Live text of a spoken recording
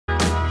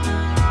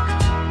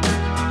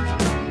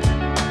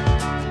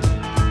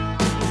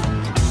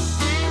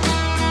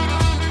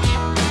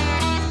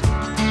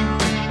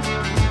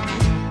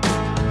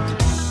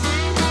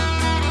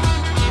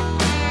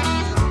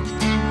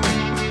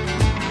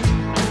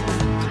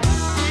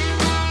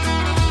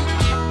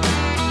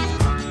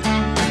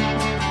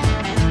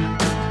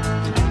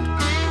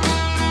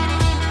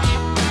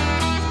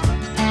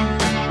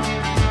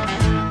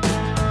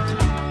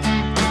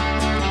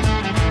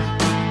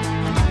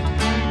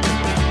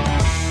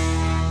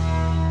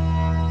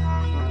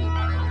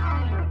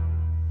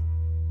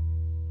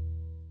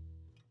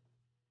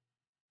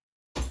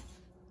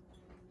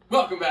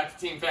Welcome back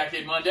to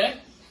TeamFatKid Monday.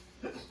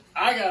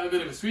 I got a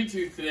bit of a sweet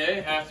tooth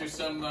today after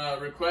some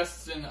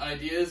requests and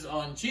ideas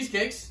on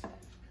cheesecakes.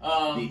 The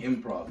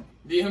improv.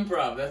 The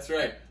improv, that's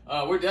right.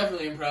 We're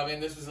definitely improvising.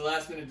 This was a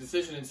last minute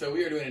decision, and so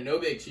we are doing a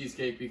no-bake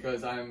cheesecake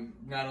because I'm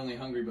not only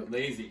hungry but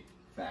lazy.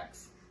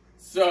 Facts.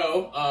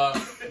 So,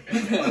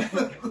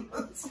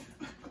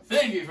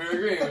 thank you for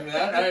agreeing with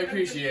that. I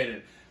appreciate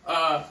it.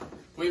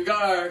 We've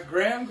got our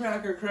graham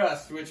cracker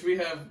crust, which we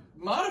have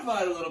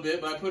modified a little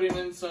bit by putting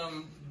in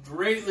some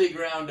greatly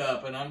ground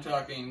up, and I'm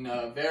talking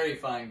very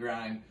fine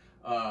grind,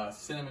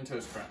 Cinnamon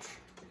Toast Crunch,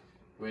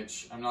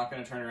 which I'm not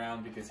going to turn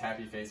around because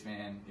Happy Face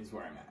Man is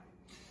where I'm at.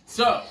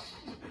 So,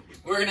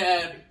 we're going to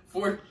add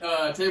 4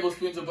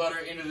 tablespoons of butter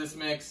into this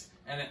mix,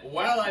 and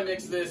while I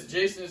mix this,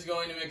 Jason is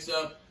going to mix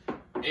up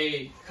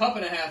a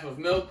 1.5 cups of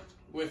milk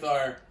with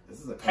our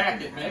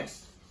packet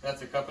mix.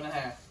 That's a 1.5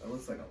 cups. That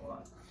looks like a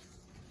lot.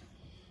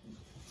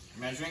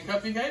 Measuring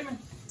cup you gave me.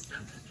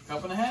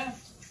 1.5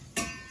 cups.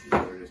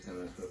 Yeah, we're just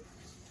gonna cook.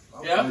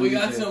 Yeah, we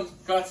got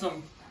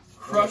some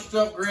crushed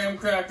up graham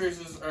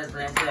crackers,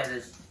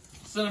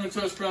 Cinnamon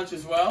Toast Crunch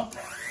as well.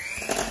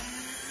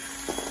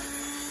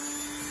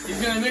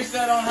 He's gonna mix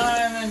that on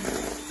high and then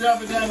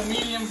drop it down to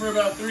medium for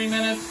about 3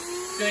 minutes.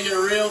 It's gonna get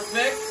real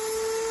thick.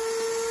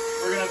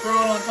 We're gonna throw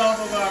it on top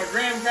of our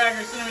graham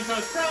cracker Cinnamon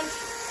Toast Crunch.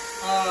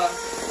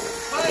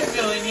 Pie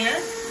filling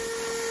here.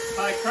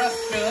 Pie crust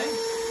filling.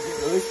 Is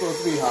it really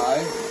supposed to be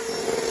high?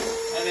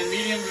 And then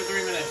medium for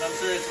 3 minutes. I'm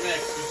sure it's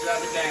mixed. Just drop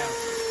it down.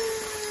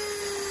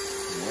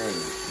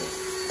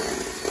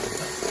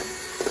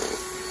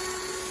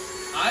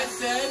 I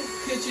said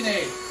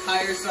KitchenAid,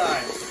 higher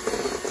size.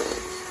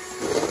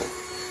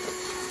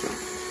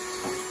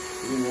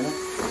 3 minutes?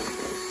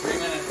 3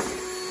 minutes.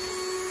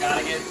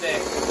 Gotta get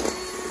thick.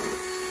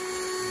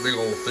 Big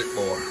old thick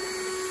boy.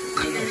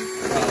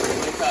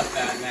 Probably cut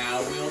that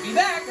now. We'll be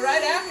back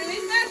right after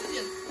these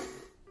messages.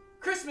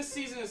 Christmas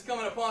season is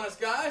coming upon us,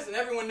 guys, and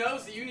everyone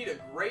knows that you need a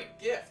great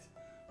gift.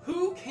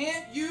 Who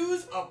can't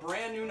use a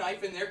brand new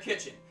knife in their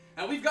kitchen?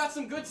 And we've got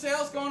some good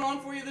sales going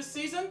on for you this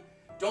season.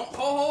 Don't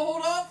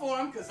hold out for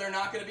them because they're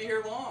not going to be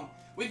here long.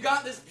 We've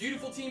got this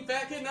beautiful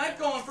TeamFatKid knife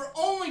going for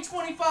only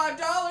 $25.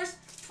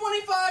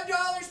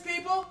 $25,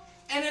 people.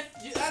 And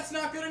if that's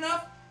not good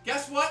enough,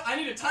 guess what? I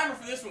need a timer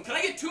for this one. Can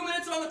I get 2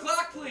 minutes on the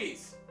clock,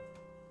 please?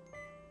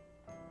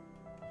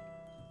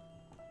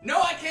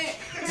 No, I can't.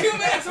 2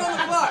 minutes on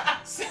the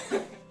clock.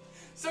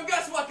 So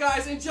guess what,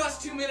 guys? In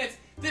just 2 minutes,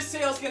 this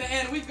sale's gonna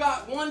end. We've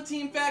got one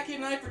TeamFatKid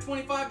knife for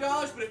 $25,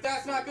 but if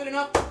that's not good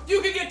enough,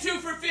 you can get 2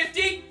 for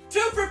 $50. 2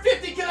 for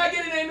 $50. Can I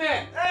get an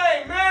amen?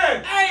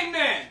 Amen!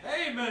 Amen!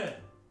 Amen!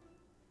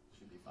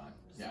 Should be fine.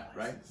 Yeah,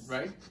 right?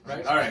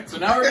 All right, so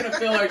now we're gonna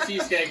fill our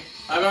cheesecake.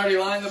 I've already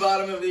lined the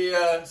bottom of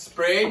the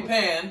sprayed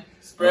pan.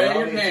 Spray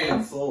your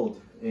pan. Fold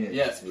in.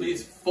 Yes,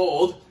 please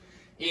fold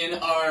in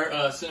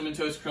our Cinnamon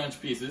Toast Crunch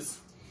pieces.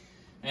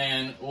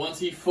 And once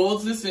he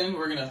folds this in,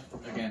 we're gonna,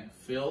 again,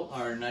 fill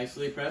our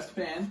nicely pressed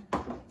pan.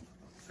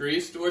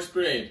 Greased or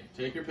sprayed.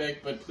 Take your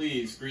pick, but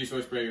please grease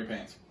or spray your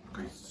pans.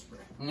 Grease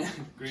or spray.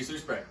 Grease or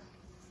spray.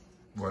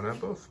 Why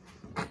not both?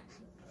 Okay,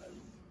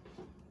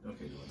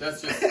 go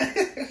That's just,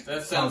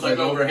 that sounds like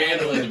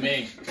overhandling to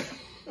me.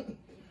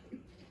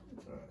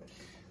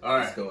 All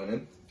right. It's going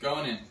in.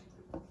 Going in.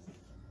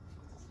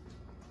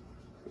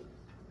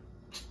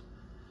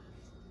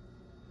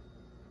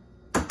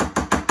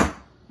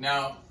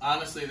 Now,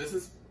 honestly, this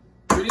is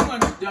pretty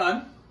much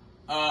done.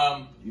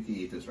 You can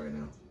eat this right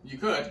now. You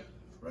could.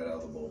 Right out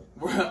of the bowl.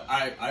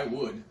 I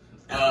would.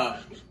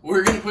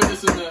 We're going to put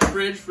this in the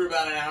fridge for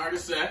about an hour to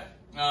set.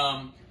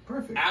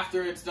 Perfect.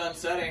 After it's done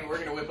setting, we're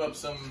going to whip up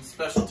some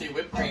specialty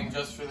whipped cream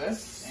just for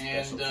this.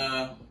 And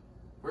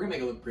we're going to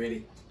make it look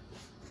pretty.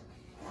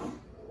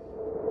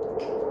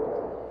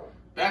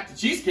 Back to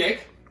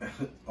cheesecake.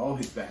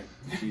 Always back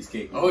to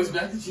cheesecake. Always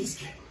back to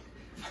cheesecake.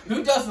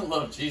 Who doesn't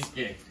love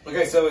cheesecake?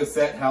 Okay, so it's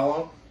set how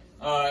long?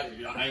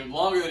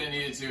 Longer than it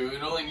needed to.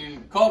 It only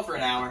called for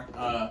an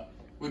hour.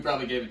 We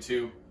probably gave it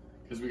 2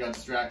 because we got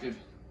distracted,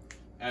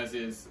 as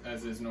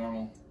is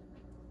normal.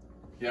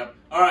 Yep.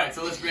 All right,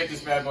 so let's break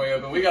this bad boy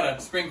open. We got a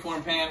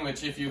springform pan,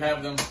 which if you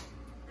have them,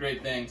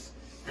 great things.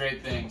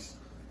 Great things.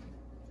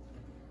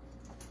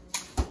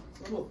 It's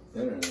a little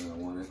thinner than I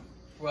wanted.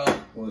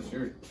 Well, it's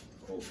your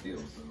whole deal,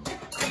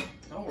 so.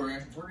 Don't worry.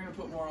 We're gonna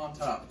put more on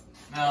top.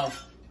 Now,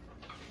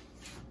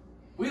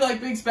 we like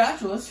big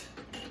spatulas.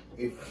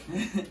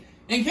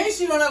 In case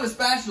you don't have a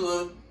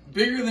spatula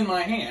bigger than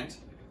my hand,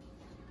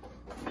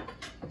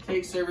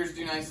 cake servers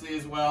do nicely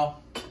as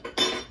well.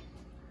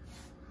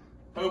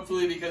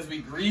 Hopefully, because we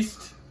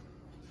greased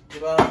the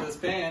bottom of this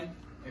pan,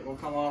 it will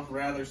come off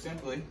rather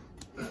simply.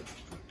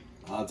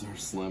 Odds are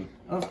slim.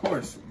 Of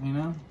course, you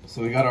know.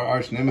 So we got our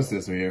arch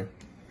nemesis right here.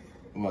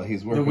 Well,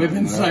 he's working the whipping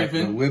on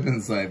siphon. The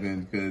whipping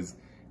siphon, because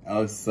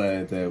Alex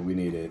decided that we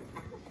need it.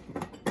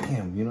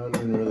 Damn, you know what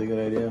would be a really good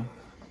idea?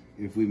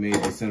 If we made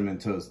the cinnamon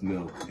toast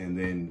milk and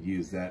then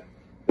use that.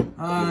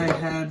 I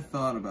had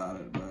thought about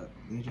it, but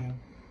Did you?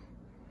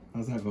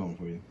 How's that going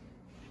for you?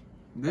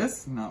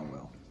 this not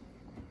well.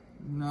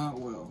 Not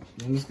well.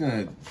 I'm just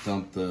gonna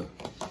dump the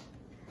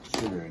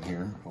sugar in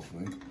here,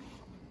 hopefully.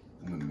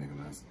 I'm gonna make a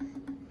mess.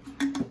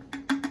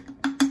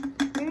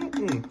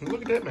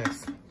 Look at that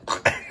mess.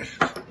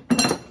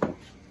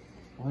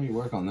 While you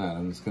work on that,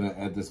 I'm just gonna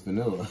add this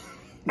vanilla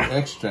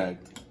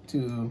extract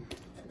to...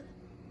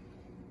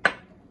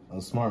 I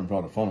was smart and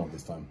brought a funnel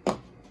this time.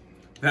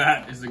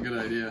 That is a good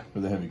idea. For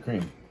the heavy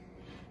cream.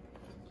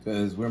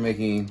 Because we're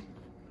making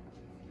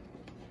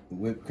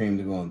whipped cream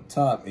to go on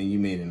top, and you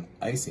made an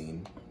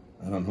icing.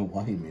 I don't know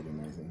why you made an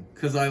icing.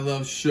 Because I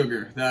love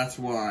sugar, that's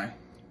why.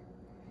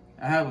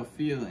 I have a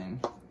feeling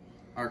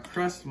our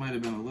crust might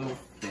have been a little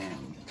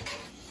thin.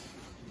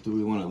 Do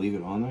we want to leave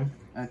it on there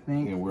I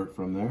think and work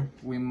from there?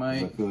 we 'Cause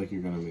might. I feel like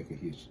you're gonna make a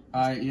huge...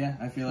 Yeah,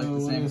 I feel like the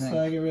same So I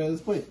thing. get rid of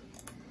this plate.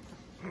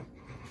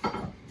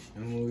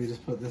 And we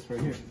just put this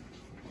right here.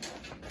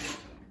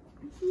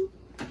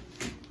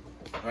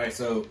 Alright,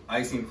 so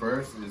icing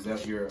first, is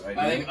that your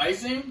idea? I think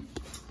icing,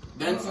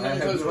 then I cinnamon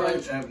have toast no crunch,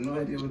 idea- I have no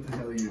idea what the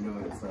hell you're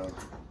doing, so...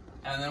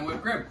 and then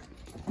whipped cream.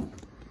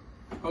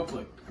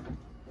 Hopefully.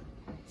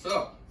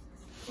 So,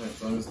 Right,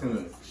 so I'm just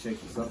gonna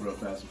shake this up real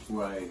fast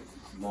before I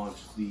launch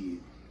the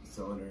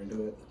cylinder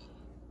into it.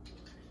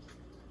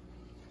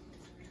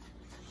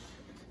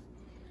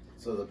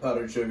 So the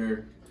powdered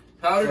sugar.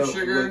 powdered So,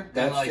 sugar, look,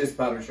 that's and like just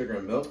powdered sugar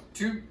and milk.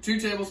 two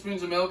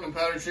tablespoons of milk and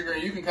powdered sugar.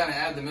 And you can kind of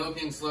add the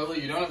milk in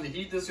slowly. You don't have to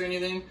heat this or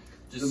anything.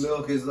 Just The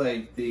milk is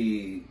like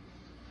the...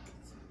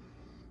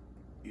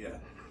 Yeah.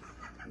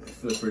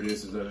 The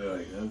producers are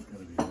like, that's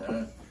gonna be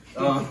that.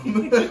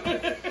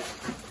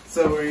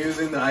 So we're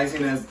using the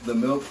icing as the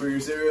milk for your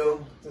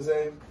cereal, to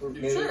say?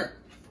 Sure.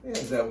 Yeah,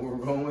 is that what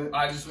we're going with?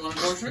 I just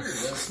want more sugar.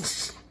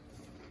 Yes.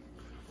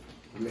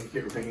 Make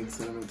it rain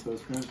cinnamon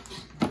toast crunch.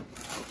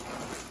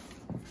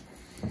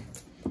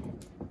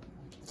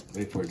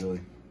 Wait for it,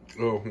 Dilly.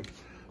 Oh,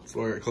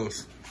 so I got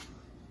close.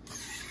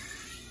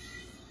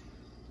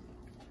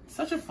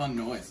 Such a fun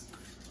noise.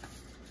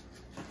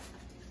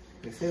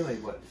 They say like,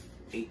 what,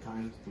 8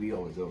 times? We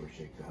always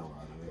overshake the hell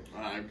out of it.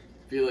 I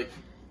feel like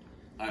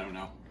I don't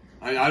know.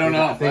 I don't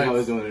know. I think I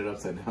was doing it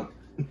upside down.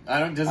 I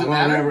don't. Does I it don't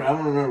matter? remember. I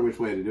don't remember which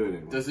way to do it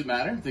anymore. Does it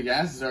matter? The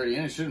gas is already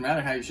in. It shouldn't matter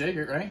how you shake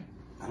it, right?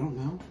 I don't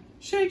know.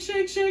 Shake,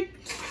 shake, shake.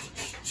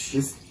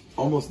 This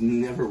almost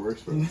never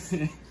works for us.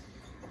 All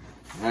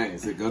right,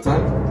 is it go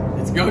time?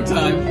 It's go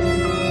time.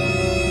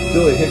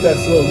 Julie, hit that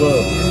slow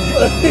mo.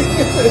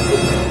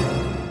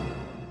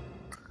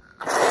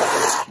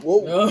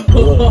 Whoa.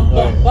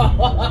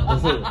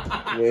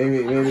 Right.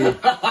 Maybe.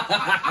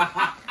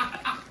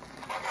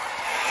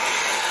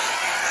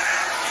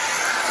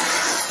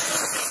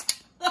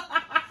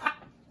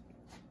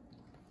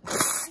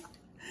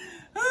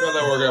 How'd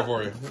that work out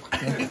for you?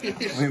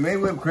 We made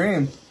whipped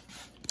cream.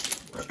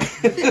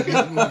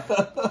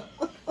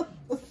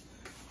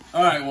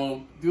 All right.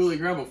 Well, Dooley,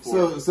 grab a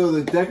fork. So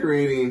the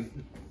decorating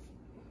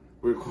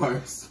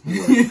requires.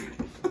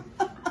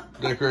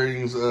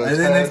 Decorating's I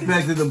didn't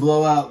expect it to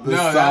blow out the no,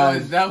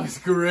 side. that was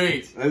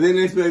great. I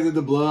didn't expect it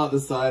to blow out the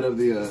side of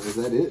the. Is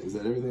that it? Is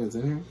that everything that's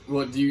in here?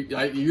 Well,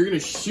 you're gonna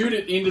shoot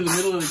it into the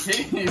middle of the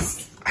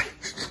case?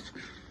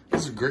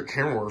 This is great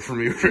camera work for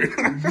me.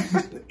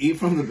 Eat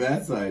from the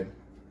bad side.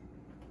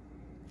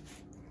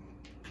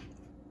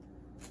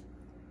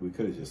 We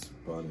could have just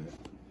spun it.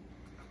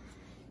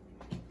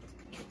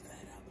 Get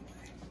that out of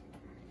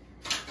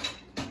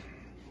the way.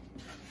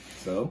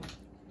 So?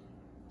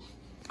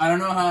 I don't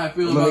know how I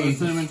feel about the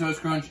cinnamon toast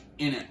crunch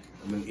in it.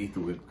 I'm gonna eat the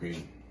whipped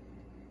cream.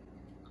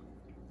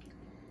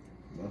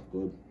 Not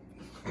good.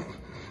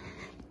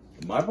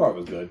 My part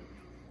was good.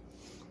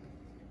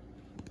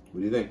 What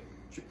do you think?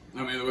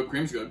 I mean, the whipped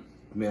cream's good.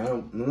 I mean,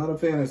 I'm not a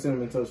fan of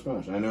cinnamon toast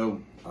crunch. I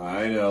know.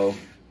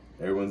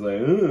 Everyone's like,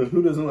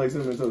 who doesn't like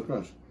cinnamon toast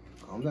crunch?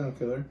 Calm down,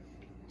 killer.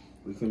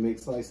 We can make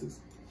slices.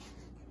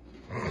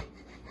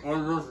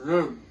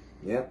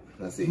 Yep,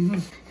 I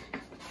see.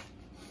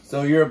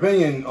 So your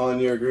opinion on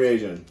your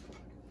creation?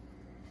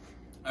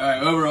 All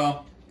right,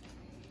 overall,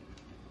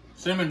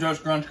 cinnamon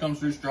toast crunch comes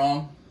through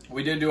strong.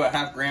 We did do a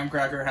half graham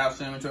cracker, half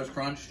cinnamon toast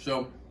crunch.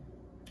 So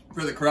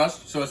for the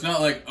crust, so it's not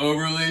like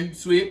overly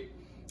sweet.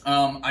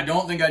 I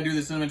don't think I'd do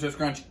the cinnamon toast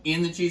crunch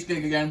in the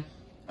cheesecake again.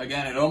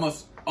 Again, it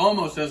almost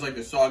has like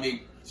the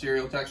soggy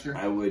cereal texture.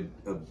 I would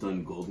have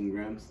done golden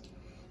grams.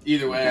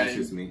 Either way, That's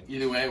just me.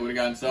 Either way, it would have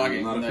gotten soggy.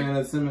 I'm not a fan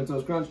of cinnamon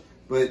toast crunch,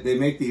 but they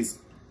make these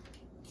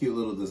cute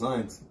little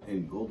designs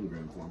in golden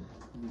gram form.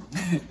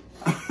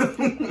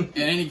 In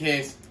any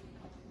case,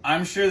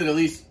 I'm sure that at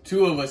least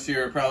 2 of us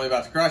here are probably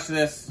about to crush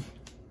this.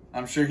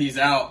 I'm sure he's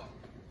out.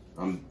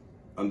 I'm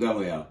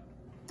definitely out.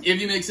 If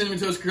you make cinnamon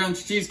toast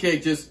crunch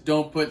cheesecake, just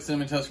don't put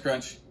cinnamon toast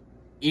crunch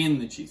in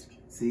the cheesecake.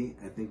 See,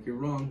 I think you're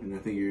wrong, and I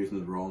think you're using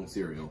the wrong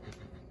cereal.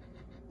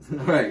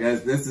 Alright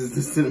guys, this is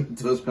the cinnamon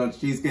toast crunch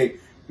cheesecake.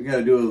 We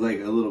gotta do a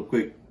little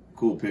quick,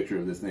 cool picture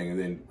of this thing and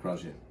then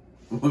crush it.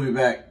 We'll be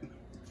back.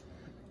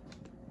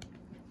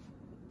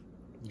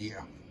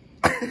 Yeah.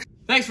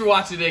 Thanks for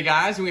watching today,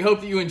 guys, and we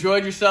hope that you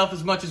enjoyed yourself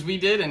as much as we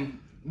did and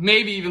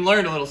maybe even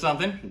learned a little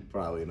something.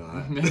 Probably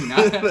not. Maybe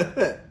not.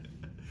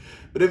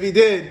 But if you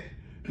did,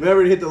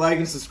 Remember to hit the like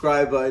and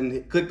subscribe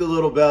button. Click the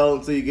little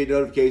bell so you get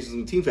notifications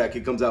when Team Fat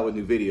Kid comes out with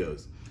new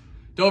videos.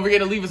 Don't forget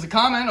to leave us a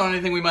comment on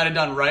anything we might have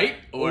done right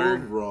Or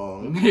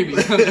wrong. maybe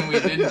something we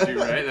didn't do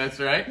right. That's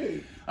right.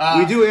 We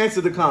do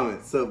answer the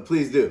comments, so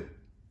please do.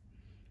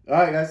 All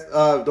right, guys.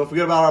 Don't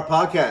forget about our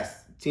podcast,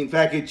 Team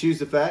Fat Kid Choose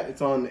the Fat.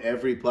 It's on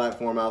every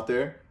platform out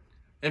there.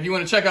 If you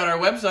want to check out our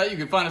website, you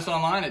can find us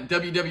online at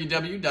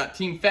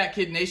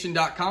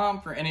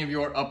www.teamfatkidnation.com for any of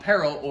your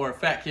apparel or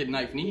Fat Kid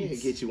knife Yeah,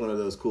 needs. get you one of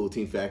those cool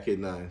Team Fat Kid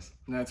knives.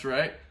 That's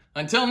right.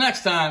 Until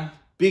next time,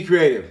 Be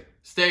creative.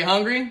 stay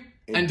hungry,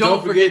 and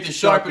don't forget to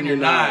sharpen your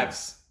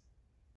knives.